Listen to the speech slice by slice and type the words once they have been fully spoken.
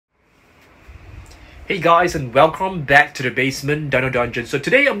Hey guys, and welcome back to the basement Dino Dungeon. So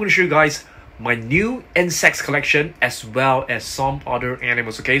today I'm going to show you guys my new insects collection as well as some other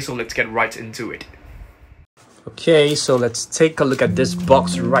animals. Okay, so let's get right into it. Okay, so let's take a look at this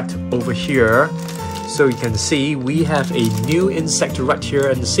box right over here. So you can see we have a new insect right here,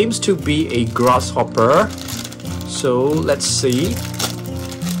 and it seems to be a grasshopper. So let's see.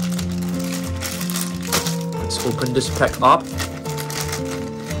 Let's open this pack up.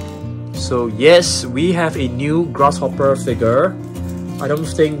 So yes, we have a new grasshopper figure. I don't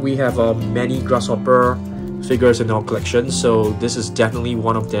think we have many grasshopper figures in our collection, so this is definitely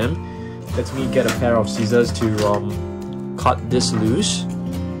one of them. Let me get a pair of scissors to cut this loose.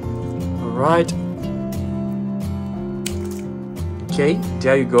 Alright. Okay,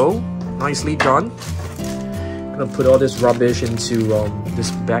 there you go. Nicely done. I'm gonna put all this rubbish into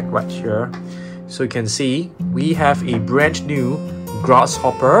this bag right here. So you can see we have a brand new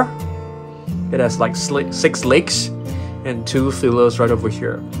grasshopper. It has like 6 legs and 2 feelers right over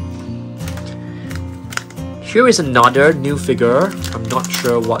here. Here is another new figure. I'm not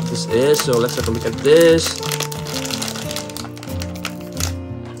sure what this is, so let's have a look at this.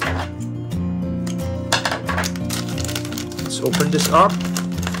 Let's open this up.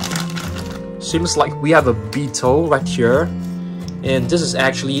 Seems like we have a beetle right here, and this is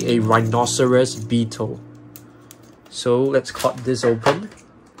actually a rhinoceros beetle. So let's cut this open.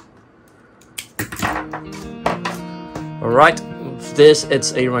 Alright, this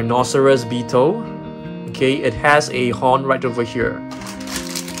is a rhinoceros beetle. Okay, it has a horn right over here.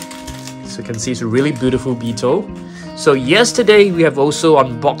 So you can see it's a really beautiful beetle. So yesterday we have also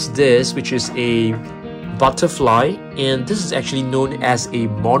unboxed this, which is a butterfly, and this is actually known as a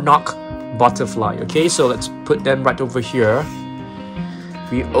monarch butterfly. Okay, so let's put them right over here.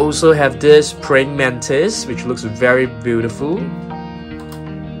 We also have this praying mantis, which looks very beautiful.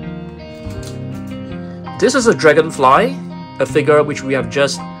 This is a dragonfly, a figure which we have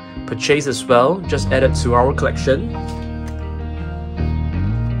just purchased as well, just added to our collection.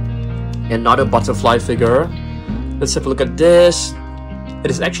 Another butterfly figure. Let's have a look at this.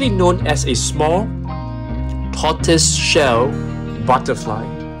 It is actually known as a small tortoise shell butterfly.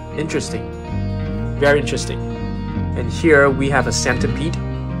 Interesting. Very interesting. And here we have a centipede.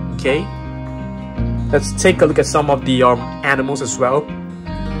 Okay. Let's take a look at some of the animals as well.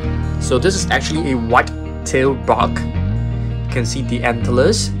 So this is actually a white-tailed bug. You can see the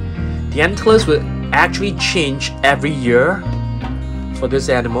antlers. The antlers will actually change every year for this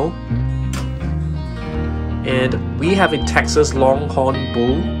animal. And we have a Texas longhorn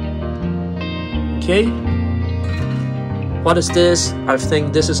bull. Okay. What is this? I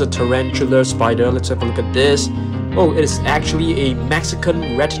think this is a tarantula spider. Let's have a look at this. Oh, it is actually a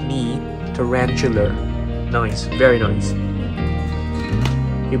Mexican red knee tarantula. Nice, very nice.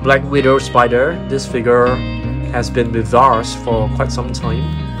 A black widow spider. This figure has been with us for quite some time.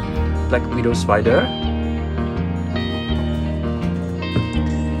 Black widow spider.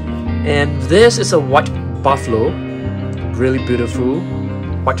 And this is a white buffalo. Really beautiful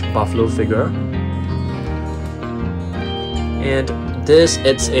white buffalo figure. And this,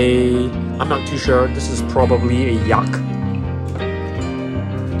 it's a, I'm not too sure, this is probably a yak.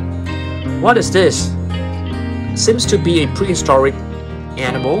 What is this? Seems to be a prehistoric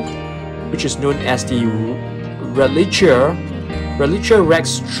animal, which is known as the Religia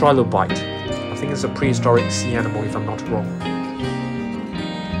rex trilobite. I think it's a prehistoric sea animal if I'm not wrong.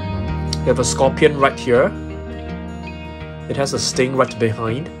 We have a scorpion right here. It has a sting right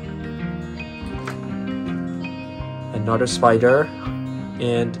behind. Another spider.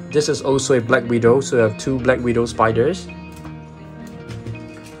 And this is also a black widow, so we have 2 black widow spiders.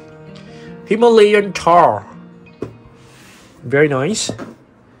 Himalayan tar. Very nice.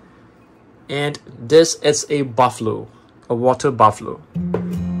 And this is a buffalo, a water buffalo.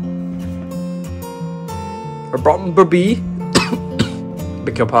 A bumblebee.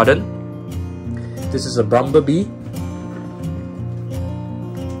 Beg your pardon. This is a bumblebee.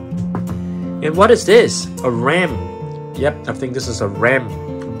 And what is this? A ram. Yep, I think this is a ram.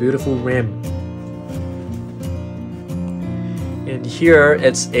 A beautiful ram. And here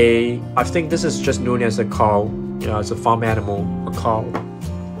it's a, I think this is just known as a cow. Yeah, it's a farm animal, a cow.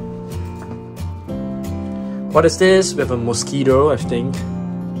 What is this? We have a mosquito, I think.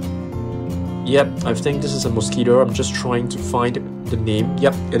 Yep, I think this is a mosquito. I'm just trying to find the name.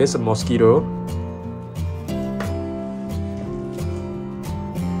 Yep, it is a mosquito.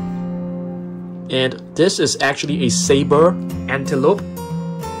 And this is actually a saber antelope.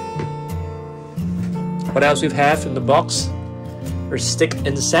 What else we have in the box? A stick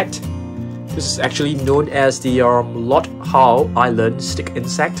insect. This is actually known as the Lord Howe Island stick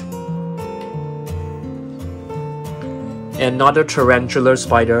insect. Another tarantula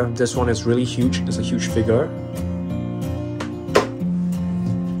spider. This one is really huge. It's a huge figure.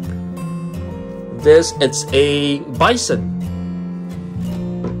 This, it's a bison.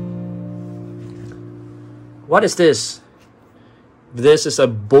 What is this? This is a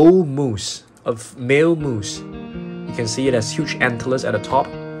bull moose, a male moose. You can see it has huge antlers at the top.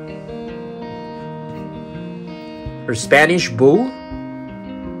 A Spanish bull.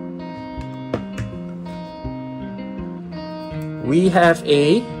 We have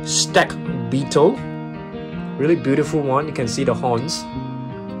a Stag beetle. Really beautiful one. You can see the horns.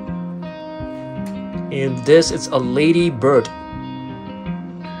 And this is a ladybird.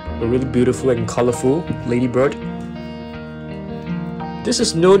 A really beautiful and colorful ladybird. This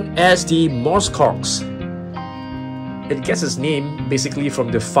is known as the muskox. It gets its name basically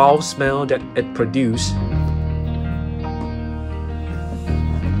from the foul smell that it produces.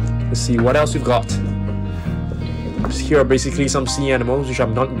 Let's see what else we've got. Here are basically some sea animals which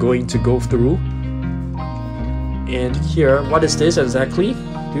I'm not going to go through. And here, what is this exactly?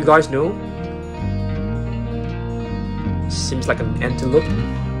 Do you guys know? Seems like an antelope.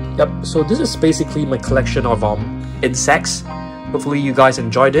 Yep, so this is basically my collection of insects. Hopefully you guys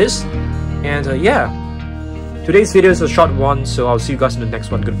enjoyed this. And yeah, today's video is a short one, so I'll see you guys in the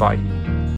next one. Goodbye.